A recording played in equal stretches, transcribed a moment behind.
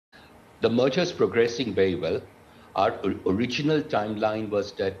The merger is progressing very well. Our original timeline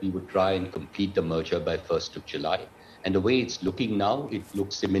was that we would try and complete the merger by 1st of July. And the way it's looking now, it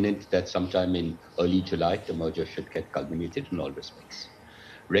looks imminent that sometime in early July, the merger should get culminated in all respects.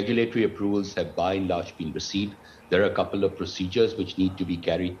 Regulatory approvals have by and large been received. There are a couple of procedures which need to be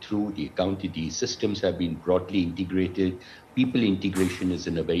carried through. The systems have been broadly integrated. People integration is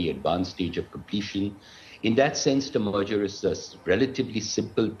in a very advanced stage of completion. In that sense, the merger is a relatively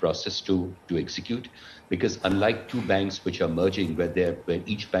simple process to execute, because unlike two banks which are merging, where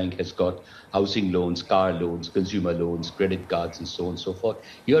each bank has got housing loans, car loans, consumer loans, credit cards, and so on and so forth,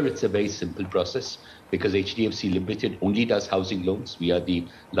 here it's a very simple process, because HDFC Limited only does housing loans. We are the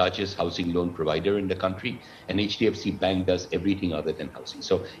largest housing loan provider in the country, and HDFC Bank does everything other than housing.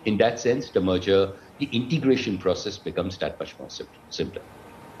 So in that sense, the integration process becomes that much more simpler.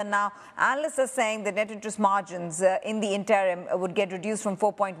 And now, analysts are saying the net interest margins in the interim would get reduced from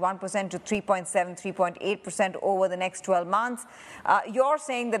 4.1% to 3.7%, 3.8% over the next 12 months. You're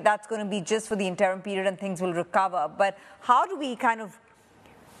saying that that's going to be just for the interim period and things will recover. But how do we kind of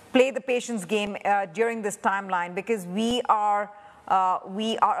play the patience game during this timeline? Because we are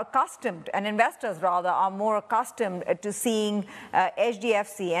accustomed, and investors rather, are more accustomed to seeing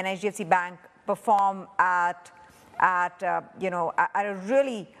HDFC and HDFC Bank perform at a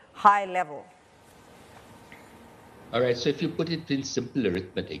really high level. All right, so if you put it in simple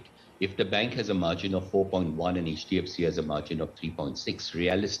arithmetic, if the bank has a margin of 4.1 and HDFC has a margin of 3.6,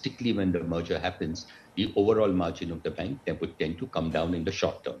 realistically, when the merger happens, the overall margin of the bank would tend to come down in the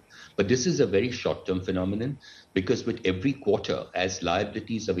short term. But this is a very short-term phenomenon, because with every quarter, as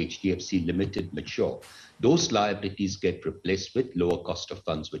liabilities of HDFC Limited mature, those liabilities get replaced with lower cost of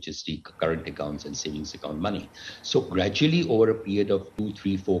funds, which is the current accounts and savings account money. So gradually, over a period of 2,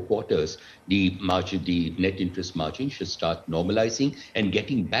 3, 4 quarters, the net interest margin should start normalizing and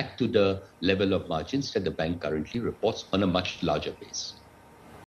getting back to the level of margins that the bank currently reports on a much larger base.